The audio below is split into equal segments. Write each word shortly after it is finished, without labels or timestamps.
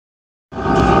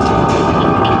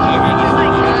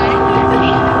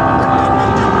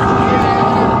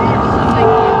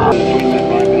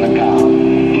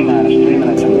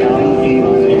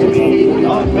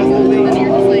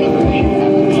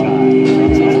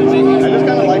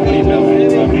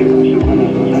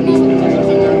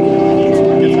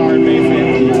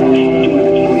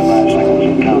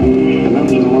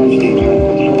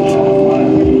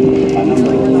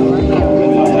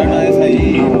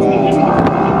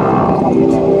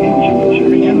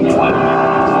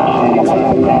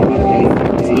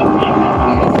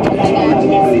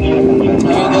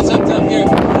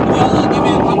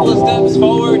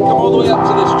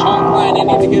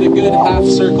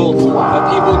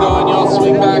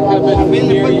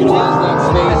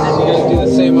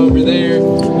cam over there.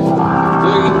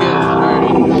 Looking good.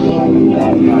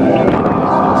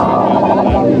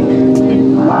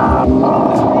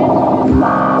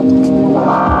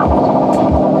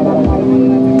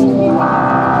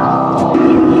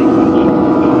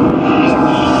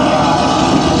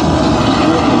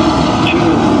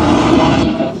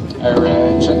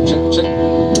 Alright, check.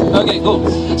 Okay, cool.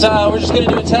 So we're just going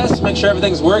to do a test, make sure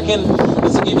everything's working.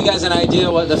 This will give you guys an idea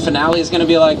what the finale is going to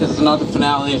be like. This is not the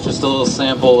finale, it's just a little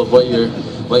sample of what you're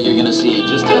going to see.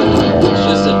 It's just a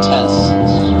test.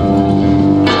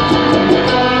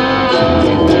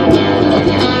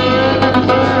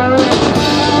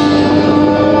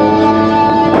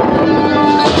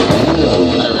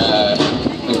 Alright,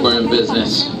 I think we're in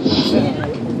business.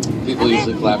 People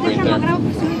usually clap right there.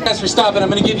 Thanks for stopping. I'm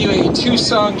going to give you a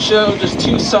 2-song show, just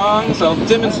 2 songs. I'll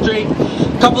demonstrate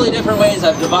a couple of different ways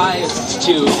I've devised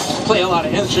to play a lot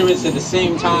of instruments at the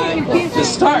same time. To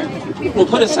start, we'll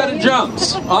put a set of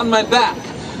drums on my back.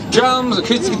 Drums,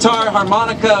 acoustic guitar,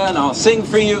 harmonica, and I'll sing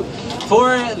for you.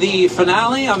 For the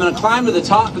finale, I'm going to climb to the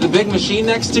top of the big machine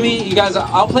next to me. You guys,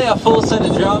 I'll play a full set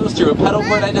of drums through a pedal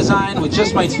board I designed with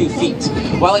just my 2 feet.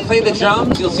 While I play the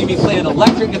drums, you'll see me play an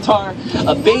electric guitar,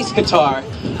 a bass guitar,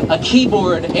 a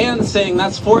keyboard, and sing.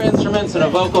 That's 4 instruments and a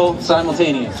vocal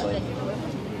simultaneously.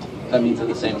 That means at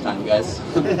the same time, guys.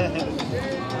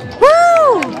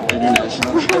 Woo!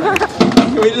 International.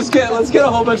 Let's get a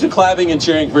whole bunch of clapping and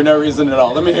cheering for no reason at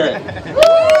all. Let me hear it.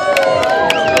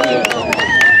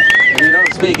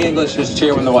 Speak English, just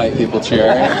cheer when the white people cheer,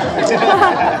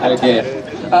 right? Okay.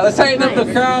 Let's tighten up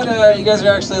the crowd. You guys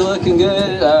are actually looking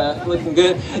good.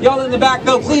 Y'all in the back,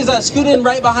 though, please scoot in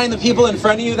right behind the people in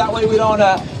front of you. That way we don't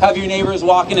have your neighbors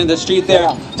walking in the street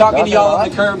there. Talking to y'all on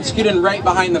the curb, scoot in right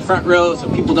behind the front row so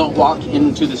people don't walk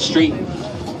into the street.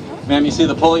 Ma'am, you see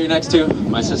the pole you're next to?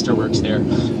 My sister works there.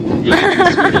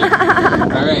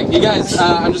 Alright, you guys,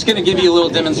 I'm just going to give you a little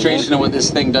demonstration of what this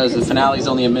thing does. The finale's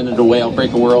only a minute away. I'll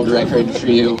break a world record for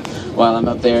you while I'm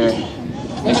up there.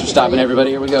 Thanks for stopping,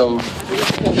 everybody. Here we go.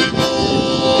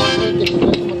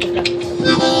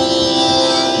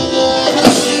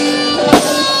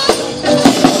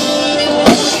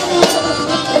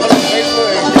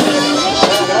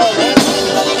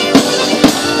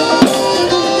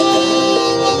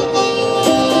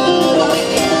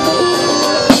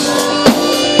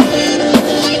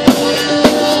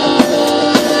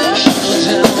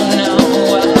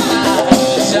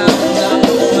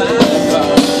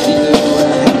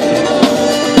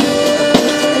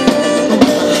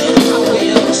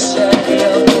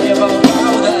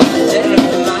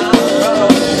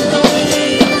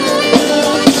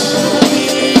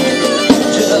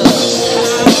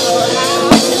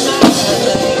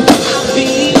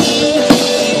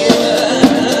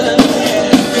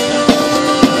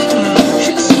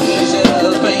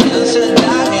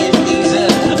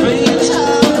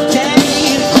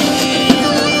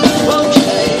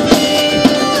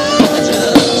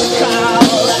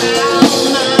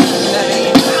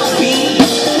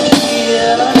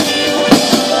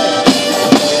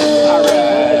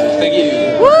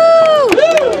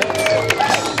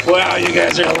 You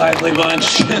guys are a lively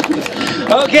bunch.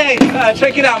 Okay,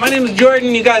 check it out. My name is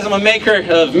Jordan. You guys, I'm a maker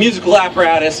of musical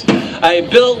apparatus. I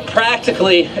built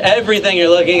practically everything you're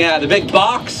looking at. The big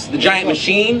box, the giant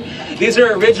machine. These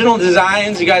are original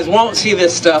designs. You guys won't see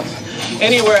this stuff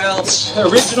anywhere else.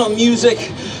 Original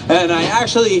music. And I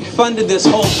actually funded this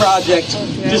whole project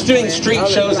just doing street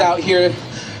shows out here.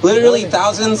 Literally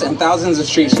thousands and thousands of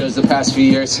street shows the past few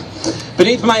years.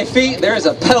 Beneath my feet, there is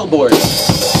a pedal board.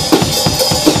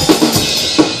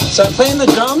 So I'm playing the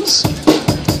drums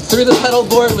through the pedal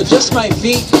board with just my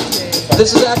feet.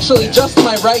 This is actually just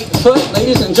my right foot.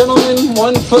 Ladies and gentlemen,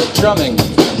 1 foot drumming.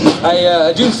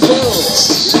 I do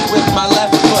fills with my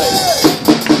left foot.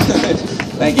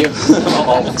 Thank you,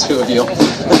 all 2 of you.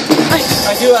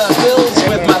 I do fills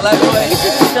with my left foot.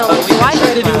 We can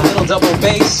try to do a little double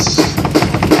bass.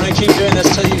 I'm going to keep doing this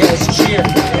till you guys cheer.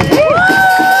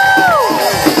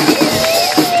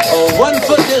 Oh, 1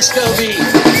 foot disco beat.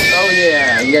 Oh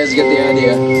yeah, you guys get the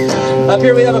idea. Up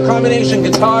here we have a combination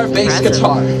guitar, bass,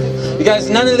 guitar. You guys,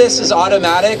 none of this is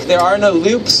automatic. There are no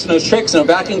loops, no tricks, no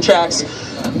backing tracks.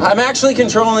 I'm actually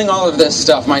controlling all of this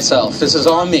stuff myself. This is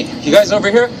all me. You guys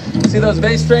over here, see those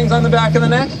bass strings on the back of the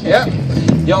neck? Yeah.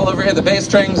 Y'all over here, the bass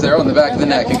strings, they're on the back of the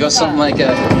neck. It goes something like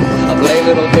I play a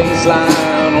little bass line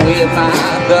with my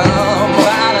thumb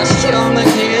while I strum the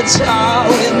guitar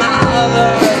with my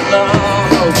other thumb.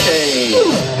 Okay,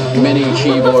 mini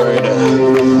keyboard.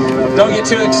 Don't get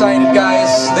too excited, guys.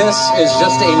 This is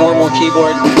just a normal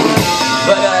keyboard.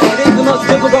 But it is the most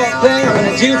difficult thing I'm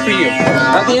going to do for you.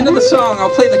 At the end of the song, I'll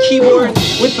play the keyboard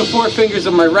with the 4 fingers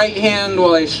of my right hand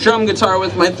while I strum guitar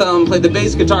with my thumb, play the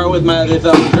bass guitar with my other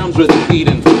thumb, drums with the feet,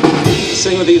 and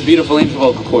sing with these beautiful angel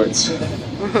vocal cords.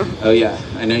 Oh yeah,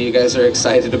 I know you guys are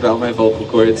excited about my vocal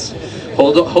cords.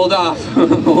 Hold off,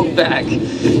 hold back,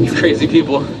 you crazy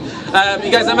people.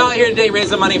 You guys, I'm out here today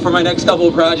raising money for my next couple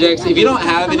of projects. If you don't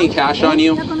have any cash on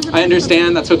you, I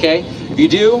understand, that's okay. If you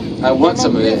do, I want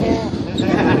some of it.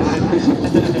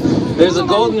 There's a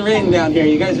golden ring down here.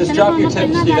 You guys just drop your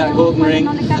tips through that golden ring.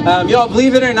 Y'all,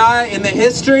 believe it or not, in the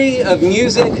history of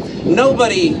music,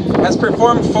 nobody has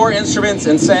performed 4 instruments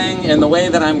and sang in the way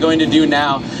that I'm going to do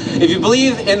now. If you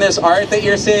believe in this art that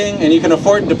you're seeing and you can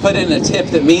afford to put in a tip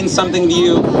that means something to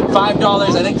you,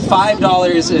 $5, I think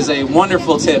 $5 is a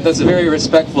wonderful tip. That's a very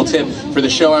respectful tip for the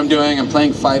show I'm doing. I'm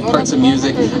playing 5 parts of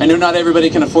music. I know not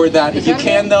everybody can afford that. If you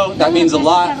can though, that means a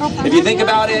lot. If you think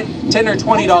about it, $10 or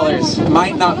 $20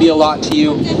 might not be a lot to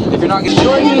you. If you're not getting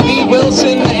Jordan B.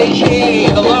 Wilson, aka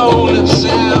the Lone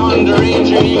Sound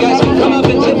Ranger, you guys can come up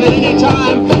and tip at any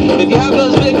time. If you have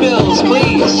those big bills,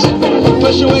 please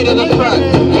push your way to the front.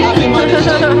 Happy Mother's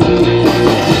Day.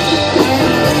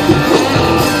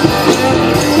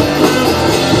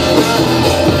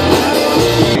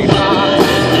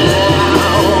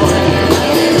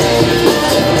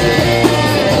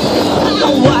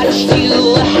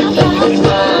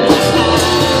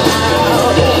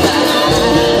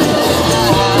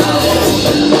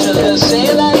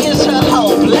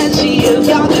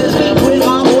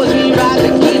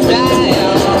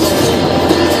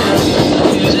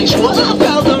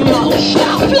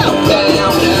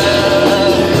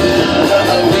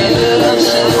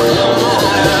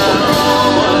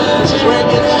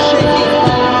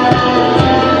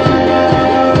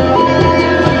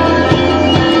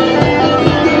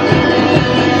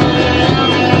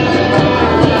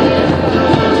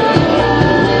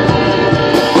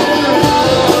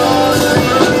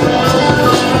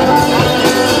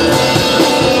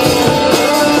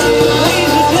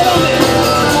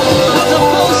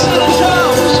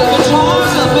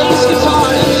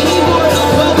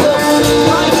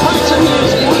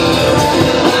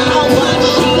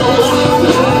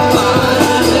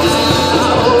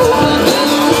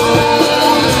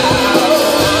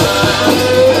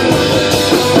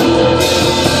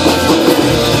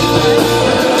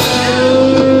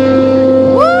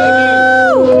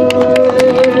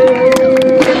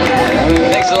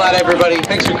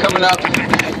 Thanks for coming up.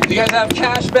 If you guys have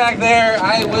cash back there,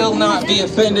 I will not be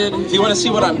offended. If you want to see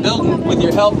what I'm building with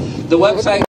your help, the website